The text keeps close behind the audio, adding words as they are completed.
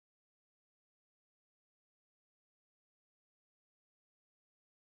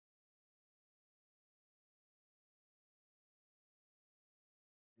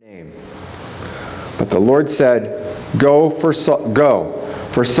name. But the Lord said, go, for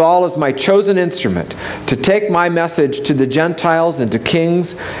Saul is my chosen instrument to take my message to the Gentiles and to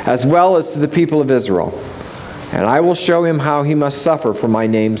kings as well as to the people of Israel. And I will show him how he must suffer for my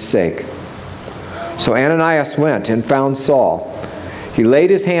name's sake. So Ananias went and found Saul. He laid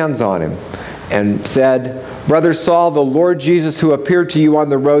his hands on him and said, Brother Saul, the Lord Jesus who appeared to you on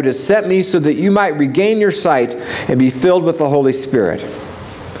the road has sent me so that you might regain your sight and be filled with the Holy Spirit.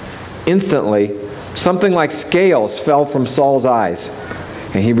 Instantly, something like scales fell from Saul's eyes,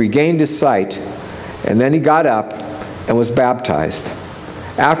 and he regained his sight, and then he got up and was baptized.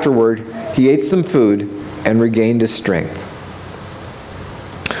 Afterward, he ate some food and regained his strength.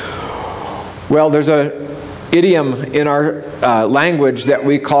 Well, there's an idiom in our language that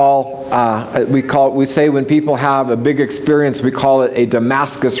we say when people have a big experience, we call it a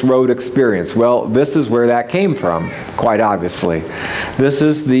Damascus Road experience. Well, this is where that came from, quite obviously. This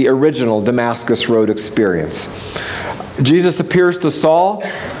is the original Damascus Road experience. Jesus appears to Saul,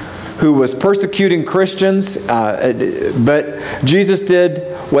 who was persecuting Christians, but Jesus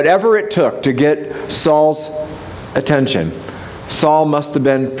did whatever it took to get Saul's attention. Saul must have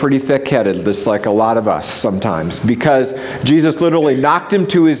been pretty thick-headed, just like a lot of us sometimes, because Jesus literally knocked him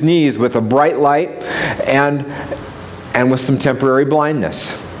to his knees with a bright light and with some temporary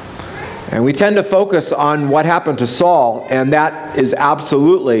blindness. And we tend to focus on what happened to Saul, and that is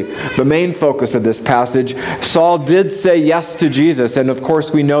absolutely the main focus of this passage. Saul did say yes to Jesus, and of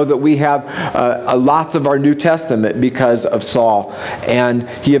course we know that we have lots of our New Testament because of Saul, and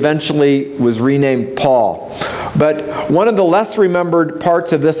he eventually was renamed Paul. But one of the less remembered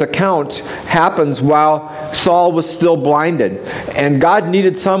parts of this account happens while Saul was still blinded, and God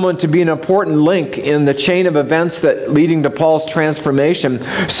needed someone to be an important link in the chain of events that leading to Paul's transformation.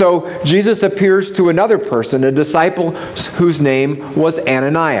 So Jesus appears to another person, a disciple whose name was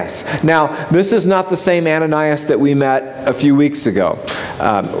Ananias. Now, this is not the same Ananias that we met a few weeks ago.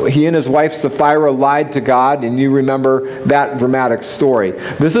 He and his wife Sapphira lied to God, and you remember that dramatic story.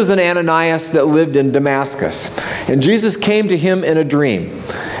 This is an Ananias that lived in Damascus. And Jesus came to him in a dream.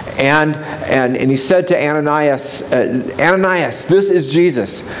 And he said to Ananias, Ananias, this is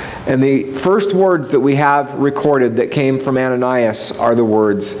Jesus. And the first words that we have recorded that came from Ananias are the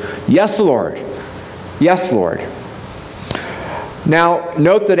words, Yes, Lord. Yes, Lord. Now,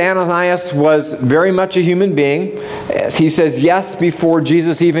 note that Ananias was very much a human being. He says yes before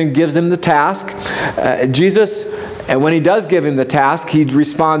Jesus even gives him the task. And when he does give him the task, he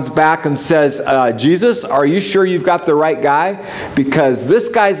responds back and says, Jesus, are you sure you've got the right guy? Because this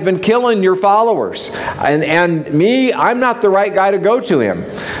guy's been killing your followers. And me, I'm not the right guy to go to him.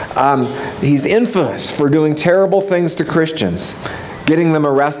 He's infamous for doing terrible things to Christians, getting them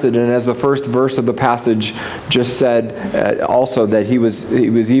arrested. And as the first verse of the passage just said, also that he was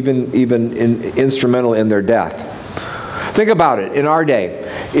even instrumental in their death. Think about it in our day.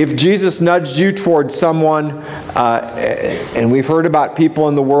 If Jesus nudged you towards someone, and we've heard about people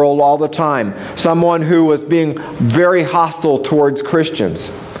in the world all the time, someone who was being very hostile towards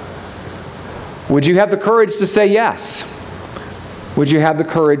Christians, would you have the courage to say yes? Would you have the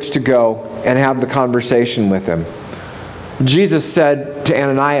courage to go and have the conversation with him? Jesus said to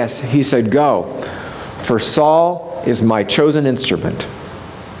Ananias, he said, go, for Saul is my chosen instrument.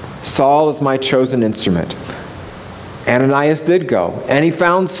 Saul is my chosen instrument. Ananias did go, and he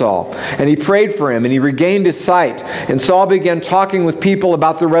found Saul, and he prayed for him, and he regained his sight. And Saul began talking with people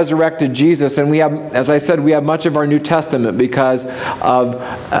about the resurrected Jesus. And we have, as I said, we have much of our New Testament because of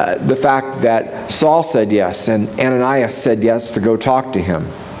the fact that Saul said yes, and Ananias said yes to go talk to him.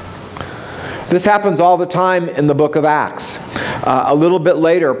 This happens all the time in the book of Acts. A little bit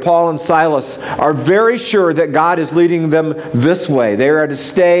later, Paul and Silas are very sure that God is leading them this way. They are to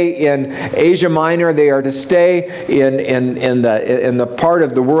stay in Asia Minor. They are to stay in the part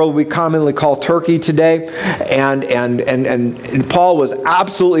of the world we commonly call Turkey today. And Paul was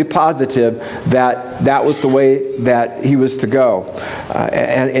absolutely positive that that was the way that he was to go.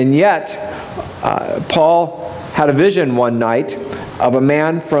 And yet, Paul had a vision one night of a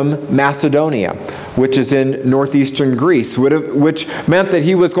man from Macedonia, which is in northeastern Greece, which meant that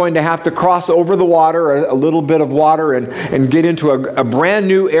he was going to have to cross over the water, a little bit of water, and get into a brand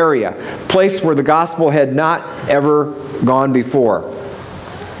new area, place where the gospel had not ever gone before.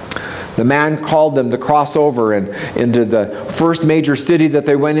 The man called them to cross over, and into the first major city that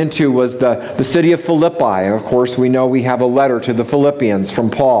they went into was the city of Philippi. And of course, we know we have a letter to the Philippians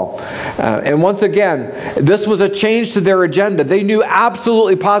from Paul. And once again, this was a change to their agenda. They knew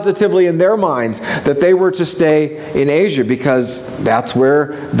absolutely positively in their minds that they were to stay in Asia because that's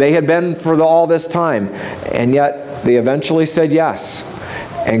where they had been for all this time. And yet, they eventually said yes.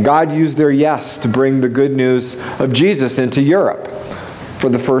 And God used their yes to bring the good news of Jesus into Europe for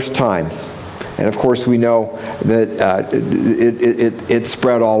the first time. And of course, we know that it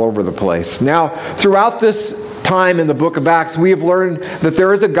spread all over the place. Now, throughout this time in the book of Acts, we have learned that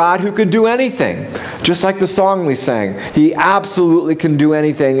there is a God who can do anything. Just like the song we sang, He absolutely can do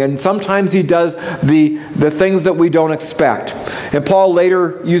anything. And sometimes He does the things that we don't expect. And Paul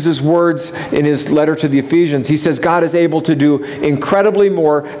later uses words in his letter to the Ephesians. He says, God is able to do incredibly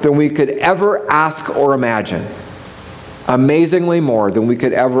more than we could ever ask or imagine. Amazingly more than we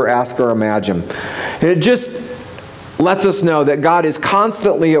could ever ask or imagine. And it just lets us know that God is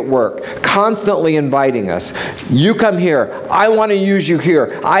constantly at work, constantly inviting us. You come here. I want to use you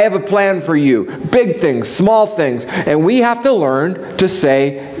here. I have a plan for you. Big things, small things. And we have to learn to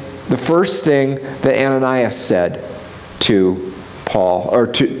say the first thing that Ananias said to Paul, or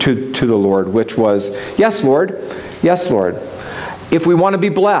to the Lord, which was, yes, Lord. Yes, Lord. If we want to be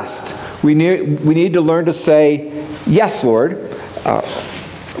blessed, we need to learn to say, yes, Lord.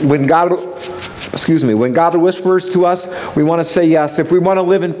 When God whispers to us, we want to say yes. If we want to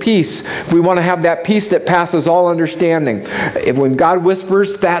live in peace, if we want to have that peace that passes all understanding, when God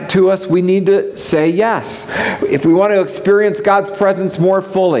whispers that to us, we need to say yes. If we want to experience God's presence more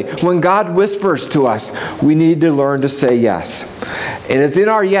fully, when God whispers to us, we need to learn to say yes. And it's in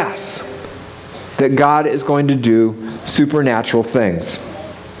our yes that God is going to do supernatural things.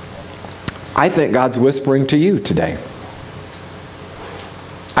 I think God's whispering to you today.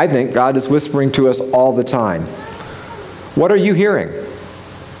 I think God is whispering to us all the time. What are you hearing?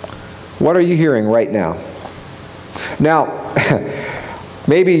 What are you hearing right now? Now,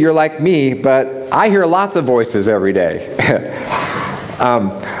 maybe you're like me, but I hear lots of voices every day.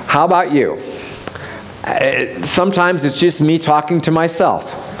 How about you? Sometimes it's just me talking to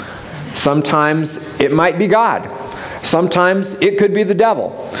myself. Sometimes it might be God. Sometimes it could be the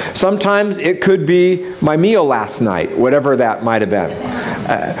devil. Sometimes it could be my meal last night, whatever that might have been.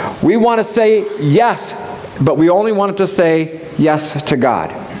 We want to say yes, but we only want to say yes to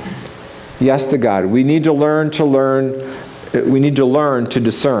God. Yes to God. We need to learn to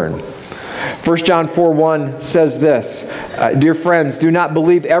discern. 1 John 4:1 says this, Dear friends, do not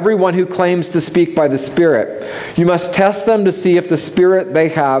believe everyone who claims to speak by the Spirit. You must test them to see if the Spirit they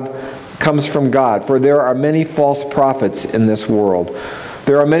have comes from God, for there are many false prophets in this world.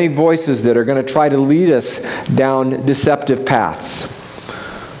 There are many voices that are going to try to lead us down deceptive paths.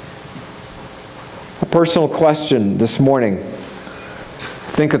 A personal question this morning,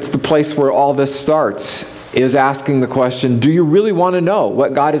 I think it's the place where all this starts, is asking the question, do you really want to know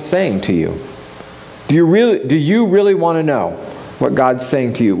what God is saying to you? Do you really want to know what God's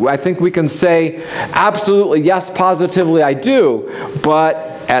saying to you? I think we can say, absolutely, yes, positively I do, but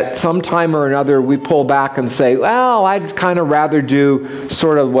at some time or another we pull back and say, well, I'd kind of rather do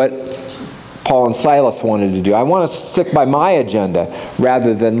sort of what Paul and Silas wanted to do. I want to stick by my agenda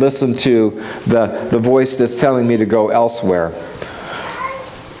rather than listen to the voice that's telling me to go elsewhere.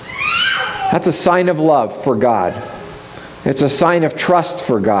 That's a sign of love for God. It's a sign of trust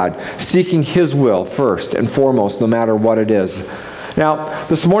for God, seeking His will first and foremost, no matter what it is. Now,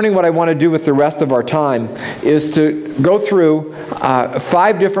 this morning what I want to do with the rest of our time is to go through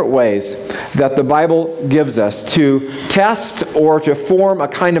 5 different ways that the Bible gives us to test or to form a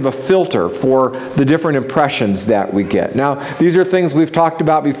kind of a filter for the different impressions that we get. Now, these are things we've talked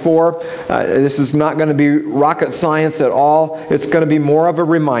about before. This is not going to be rocket science at all. It's going to be more of a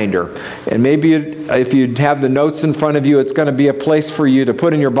reminder. And maybe if you have the notes in front of you, it's going to be a place for you to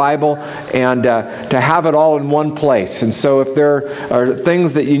put in your Bible and to have it all in one place. And so if there are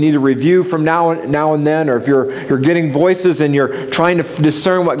things that you need to review from now and then, or if you're getting voices and you're trying to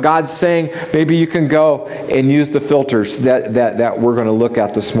discern what God's saying, maybe you can go and use the filters that we're going to look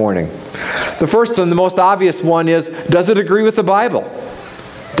at this morning. The first and the most obvious one is, does it agree with the Bible?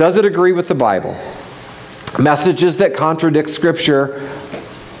 Does it agree with the Bible? Messages that contradict Scripture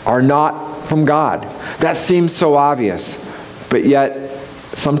are not from God. That seems so obvious, but yet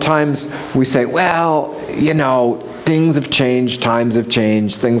sometimes we say, well, you know, things have changed, times have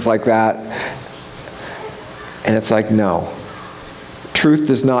changed, things like that. And it's like, no. Truth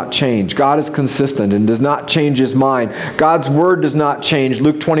does not change. God is consistent and does not change His mind. God's Word does not change.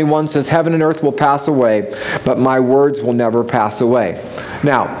 Luke 21 says, heaven and earth will pass away, but my words will never pass away.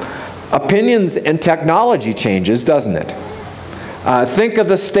 Now, opinions and technology changes, doesn't it? Think of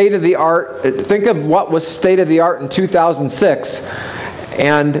the state of the art. Think of what was state of the art in 2006,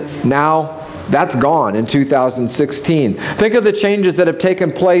 and now that's gone in 2016. Think of the changes that have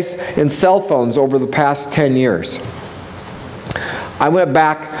taken place in cell phones over the past 10 years. I went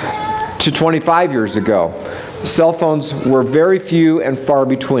back to 25 years ago cell phones were very few and far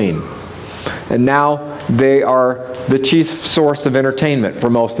between. And now they are the chief source of entertainment for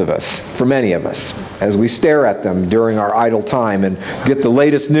most of us, for many of us, as we stare at them during our idle time and get the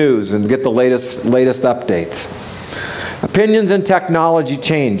latest news and get the latest updates. Opinions and technology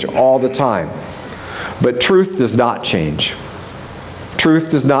change all the time, but truth does not change.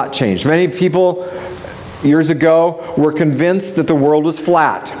 Truth does not change. Many people years ago were convinced that the world was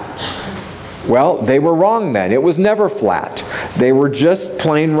flat. Well, they were wrong then. It was never flat. They were just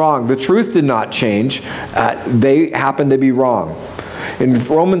plain wrong. The truth did not change. They happened to be wrong. In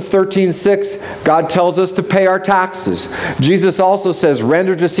Romans 13:6, God tells us to pay our taxes. Jesus also says,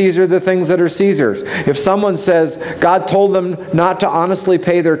 render to Caesar the things that are Caesar's. If someone says God told them not to honestly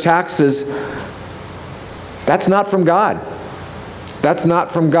pay their taxes, that's not from God. That's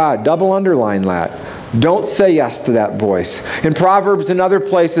not from God. Double underline that. Don't say yes to that voice. In Proverbs and other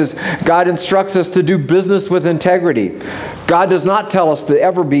places, God instructs us to do business with integrity. God does not tell us to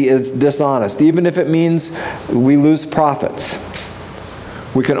ever be dishonest, even if it means we lose profits.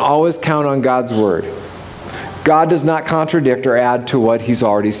 We can always count on God's word. God does not contradict or add to what He's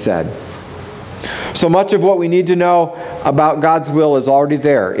already said. So much of what we need to know about God's will is already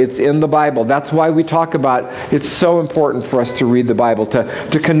there. It's in the Bible. That's why we talk about it's so important for us to read the Bible,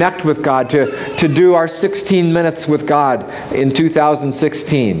 to connect with God, to do our 16 minutes with God in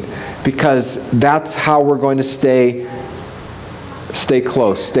 2016, because that's how we're going to stay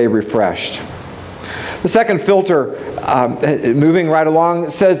close, stay refreshed. The second filter, moving right along,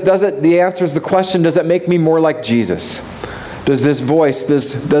 says, the answer is the question, does it make me more like Jesus? Does this voice,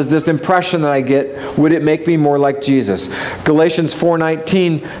 does this impression that I get, would it make me more like Jesus? Galatians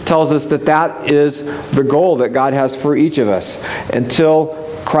 4:19 tells us that is the goal that God has for each of us until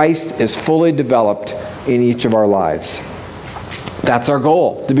Christ is fully developed in each of our lives. That's our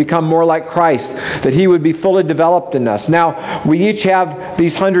goal, to become more like Christ, that He would be fully developed in us. Now, we each have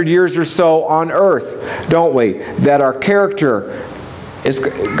these 100 years or so on earth, don't we? That our character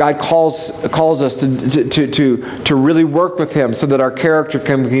God calls us to really work with Him so that our character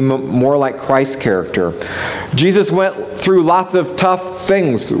can be more like Christ's character. Jesus went through lots of tough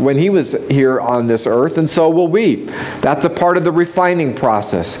things when He was here on this earth, and so will we. That's a part of the refining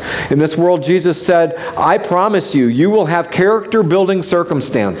process. In this world, Jesus said, I promise you, you will have character-building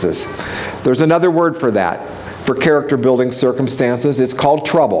circumstances. There's another word for that, for character-building circumstances. It's called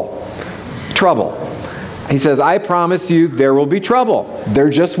trouble. Trouble. He says, I promise you there will be trouble. There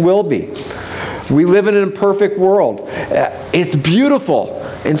just will be. We live in an imperfect world. It's beautiful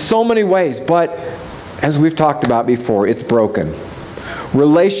in so many ways, but as we've talked about before, it's broken.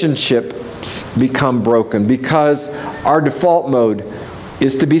 Relationships become broken because our default mode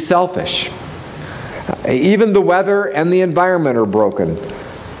is to be selfish. Even the weather and the environment are broken.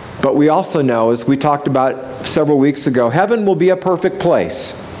 But we also know, as we talked about several weeks ago, heaven will be a perfect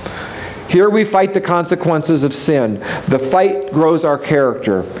place. Here we fight the consequences of sin. The fight grows our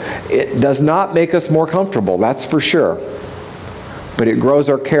character. It does not make us more comfortable, that's for sure. But it grows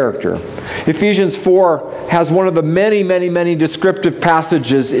our character. Ephesians 4 has one of the many, many, many descriptive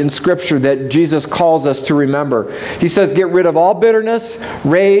passages in Scripture that Jesus calls us to remember. He says, get rid of all bitterness,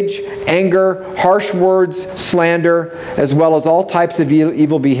 rage, anger, harsh words, slander, as well as all types of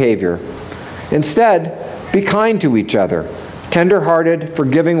evil behavior. Instead, be kind to each other, tender-hearted,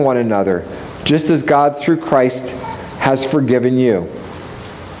 forgiving one another, just as God through Christ has forgiven you.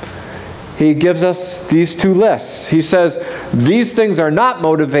 He gives us these two lists. He says, these things are not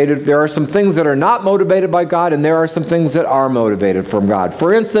motivated. There are some things that are not motivated by God, and there are some things that are motivated from God.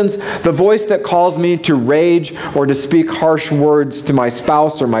 For instance, the voice that calls me to rage or to speak harsh words to my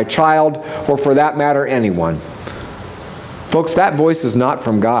spouse or my child, or for that matter, anyone. Folks, that voice is not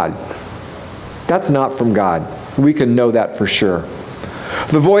from God. That's not from God. We can know that for sure.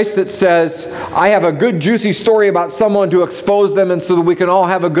 The voice that says, I have a good juicy story about someone to expose them and so that we can all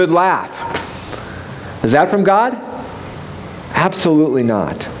have a good laugh. Is that from God? Absolutely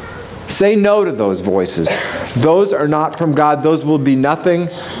not. Say no to those voices. Those are not from God. Those will be nothing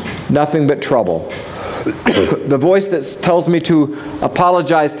but trouble. The voice that tells me to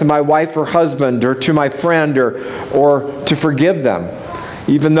apologize to my wife or husband or to my friend or to forgive them,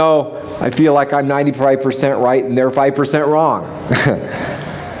 even though I feel like I'm 95% right and they're 5% wrong.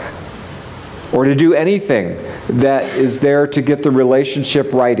 Or to do anything that is there to get the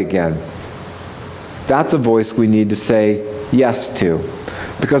relationship right again. That's a voice we need to say yes to,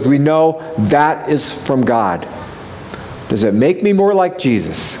 because we know that is from God. Does it make me more like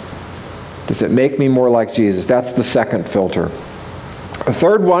Jesus? Does it make me more like Jesus? That's the second filter. The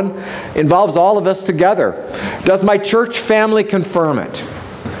third one involves all of us together. Does my church family confirm it?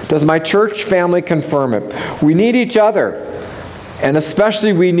 Does my church family confirm it? We need each other. And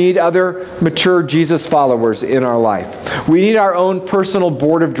especially we need other mature Jesus followers in our life. We need our own personal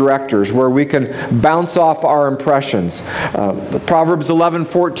board of directors where we can bounce off our impressions. Proverbs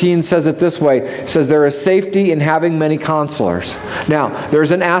 11:14 says it this way. It says, there is safety in having many counselors. Now, there's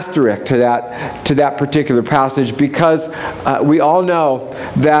an asterisk to that particular passage because we all know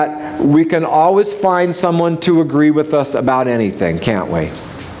that we can always find someone to agree with us about anything, can't we?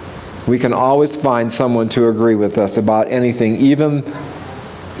 We can always find someone to agree with us about anything, even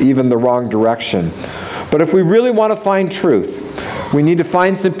the wrong direction. But if we really want to find truth, we need to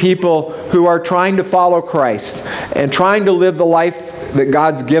find some people who are trying to follow Christ and trying to live the life that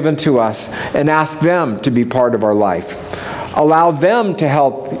God's given to us and ask them to be part of our life. Allow them to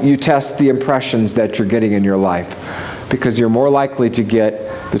help you test the impressions that you're getting in your life because you're more likely to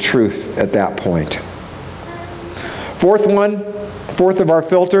get the truth at that point. Fourth of our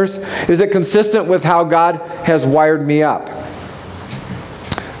filters, is it consistent with how God has wired me up?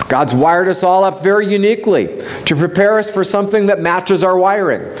 God's wired us all up very uniquely to prepare us for something that matches our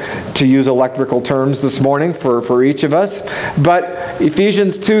wiring, to use electrical terms this morning for each of us. But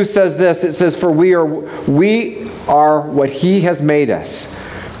Ephesians 2 says this, it says, for we are what He has made us,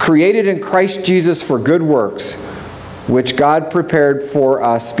 created in Christ Jesus for good works, which God prepared for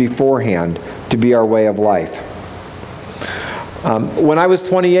us beforehand to be our way of life. When I was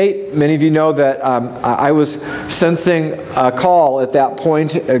 28, many of you know that I was sensing a call at that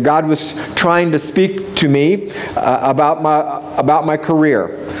point. God was trying to speak to me about my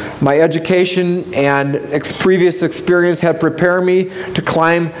career. My education and previous experience had prepared me to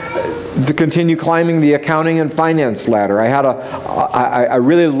continue climbing the accounting and finance ladder. I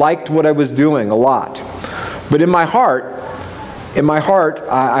really liked what I was doing a lot. But in my heart,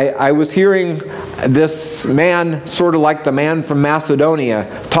 I was hearing this man, sort of like the man from Macedonia,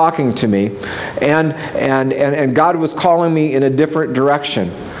 talking to me, and God was calling me in a different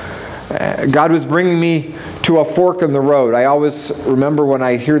direction. God was bringing me to a fork in the road. I always remember when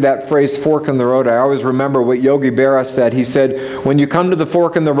I hear that phrase, fork in the road, I always remember what Yogi Berra said. He said, when you come to the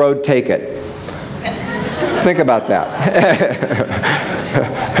fork in the road, take it. Think about that.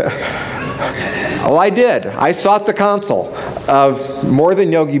 Well, I did. I sought the counsel of more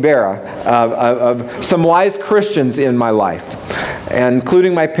than Yogi Berra, of some wise Christians in my life,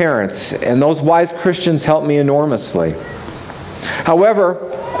 including my parents. And those wise Christians helped me enormously. However,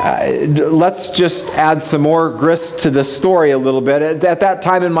 let's just add some more grist to this story a little bit. At that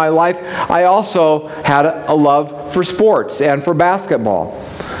time in my life, I also had a love for sports and for basketball.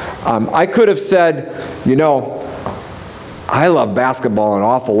 I could have said, I love basketball an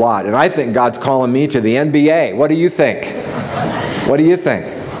awful lot, and I think God's calling me to the NBA. What do you think? What do you think?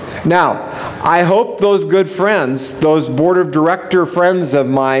 Now, I hope those good friends, those board of director friends of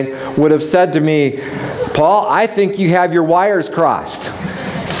mine, would have said to me, Paul, I think you have your wires crossed.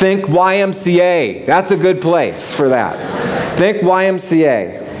 Think YMCA. That's a good place for that. Think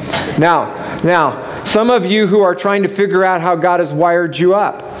YMCA. Now, some of you who are trying to figure out how God has wired you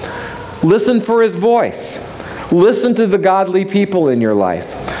up, listen for His voice. Listen to the godly people in your life.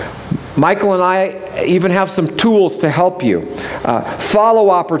 Michael and I even have some tools to help you. Follow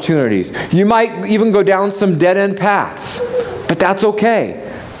opportunities. You might even go down some dead-end paths, but that's okay.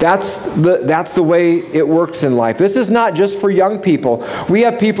 That's the way it works in life. This is not just for young people. We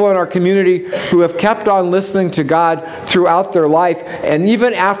have people in our community who have kept on listening to God throughout their life, and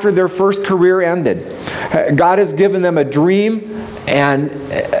even after their first career ended. God has given them a dream and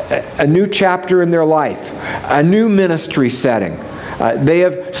a new chapter in their life, a new ministry setting. They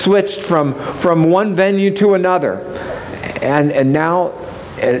have switched from one venue to another, and now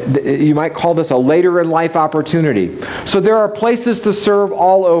you might call this a later in life opportunity. So there are places to serve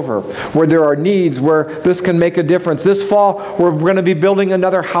all over where there are needs, where this can make a difference. This fall, we're going to be building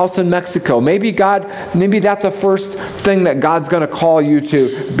another house in Mexico. Maybe that's a first thing that God's going to call you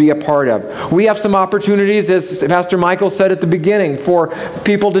to be a part of. We have some opportunities, as Pastor Michael said at the beginning, for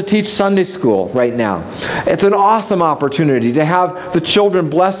people to teach Sunday school right now. It's an awesome opportunity to have the children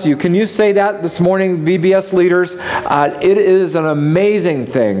bless you. Can you say that this morning, VBS leaders? It is an amazing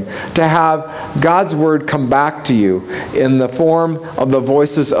thing to have God's Word come back to you in the form of the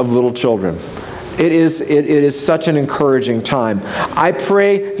voices of little children. It is such an encouraging time. I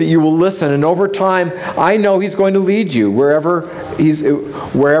pray that you will listen, and over time, I know He's going to lead you wherever you're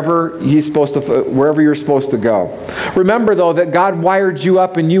supposed to go. Remember, though, that God wired you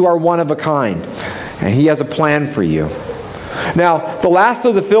up, and you are one of a kind, and He has a plan for you. Now, the last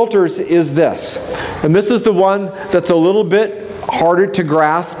of the filters is this, and this is the one that's a little bit harder to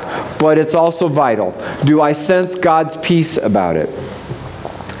grasp, but it's also vital. Do I sense God's peace about it?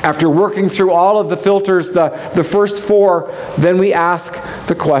 After working through all of the filters, the first 4, then we ask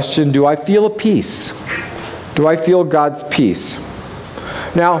the question, do I feel a peace? Do I feel God's peace?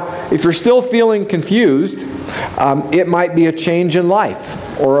 Now, if you're still feeling confused, it might be a change in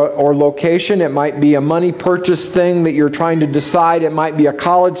life or location. It might be a money purchase thing that you're trying to decide. It might be a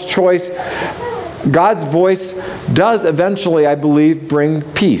college choice. God's voice does eventually, I believe, bring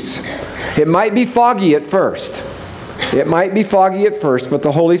peace. It might be foggy at first. It might be foggy at first, but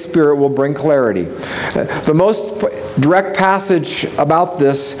the Holy Spirit will bring clarity. The most direct passage about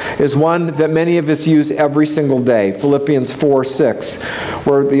this is one that many of us use every single day, Philippians 4:6,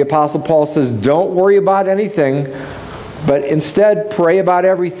 where the Apostle Paul says, don't worry about anything, but instead pray about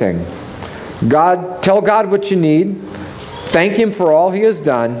everything. Tell God what you need. Thank Him for all He has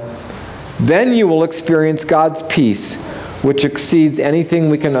done. Then you will experience God's peace, which exceeds anything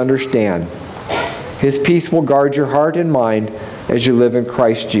we can understand. His peace will guard your heart and mind as you live in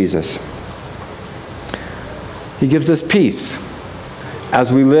Christ Jesus. He gives us peace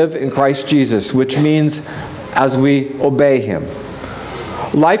as we live in Christ Jesus, which means as we obey Him.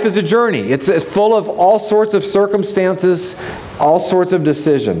 Life is a journey. It's full of all sorts of circumstances, all sorts of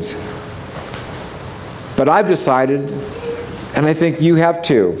decisions. But I've decided, and I think you have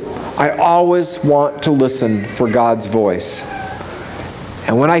too, I always want to listen for God's voice.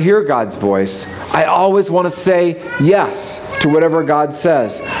 And when I hear God's voice, I always want to say yes to whatever God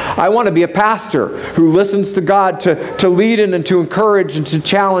says. I want to be a pastor who listens to God to lead in and to encourage and to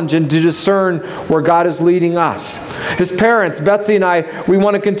challenge and to discern where God is leading us. As parents, Betsy and I, we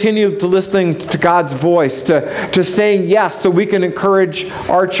want to continue to listening to God's voice, to saying yes so we can encourage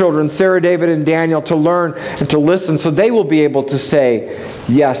our children, Sarah, David, and Daniel, to learn and to listen so they will be able to say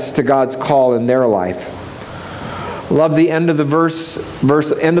yes to God's call in their life. Love the end of the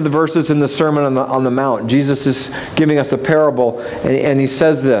verses in the Sermon on the Mount. Jesus is giving us a parable, and he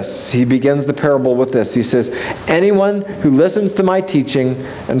says this. He begins the parable with this. He says, anyone who listens to my teaching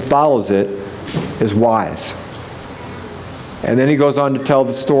and follows it is wise. And then he goes on to tell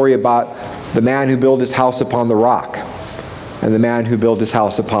the story about the man who built his house upon the rock and the man who built his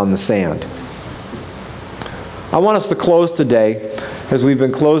house upon the sand. I want us to close today, as we've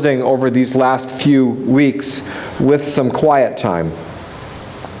been closing over these last few weeks, with some quiet time.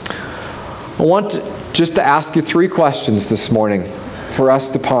 I want just to ask you 3 questions this morning for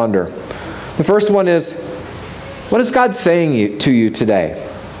us to ponder. The first one is, what is God saying to you today?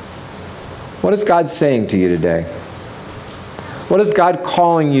 What is God saying to you today? What is God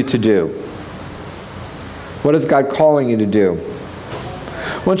calling you to do? What is God calling you to do?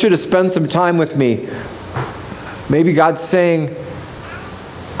 I want you to spend some time with me. Maybe God's saying,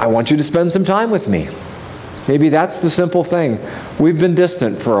 I want you to spend some time with me. Maybe that's the simple thing. We've been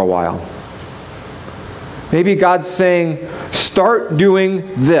distant for a while. Maybe God's saying, start doing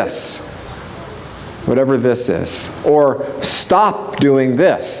this, whatever this is. Or stop doing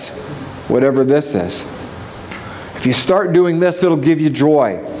this, whatever this is. If you start doing this, it'll give you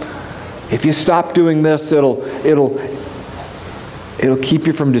joy. If you stop doing this, it'll keep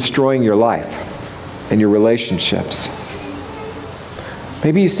you from destroying your life and your relationships.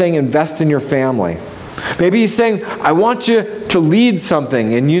 Maybe He's saying, invest in your family. Maybe He's saying, I want you to lead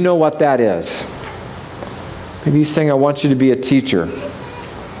something, and you know what that is. Maybe He's saying, I want you to be a teacher.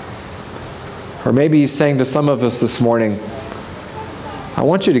 Or maybe He's saying to some of us this morning, I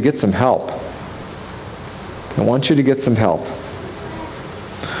want you to get some help. I want you to get some help.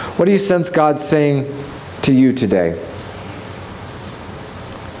 What do you sense God saying to you today?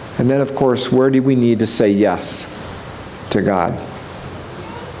 And then, of course, where do we need to say yes to God?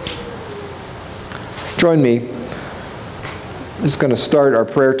 Join me. I'm just going to start our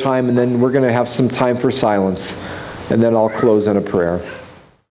prayer time, and then we're going to have some time for silence, and then I'll close in a prayer.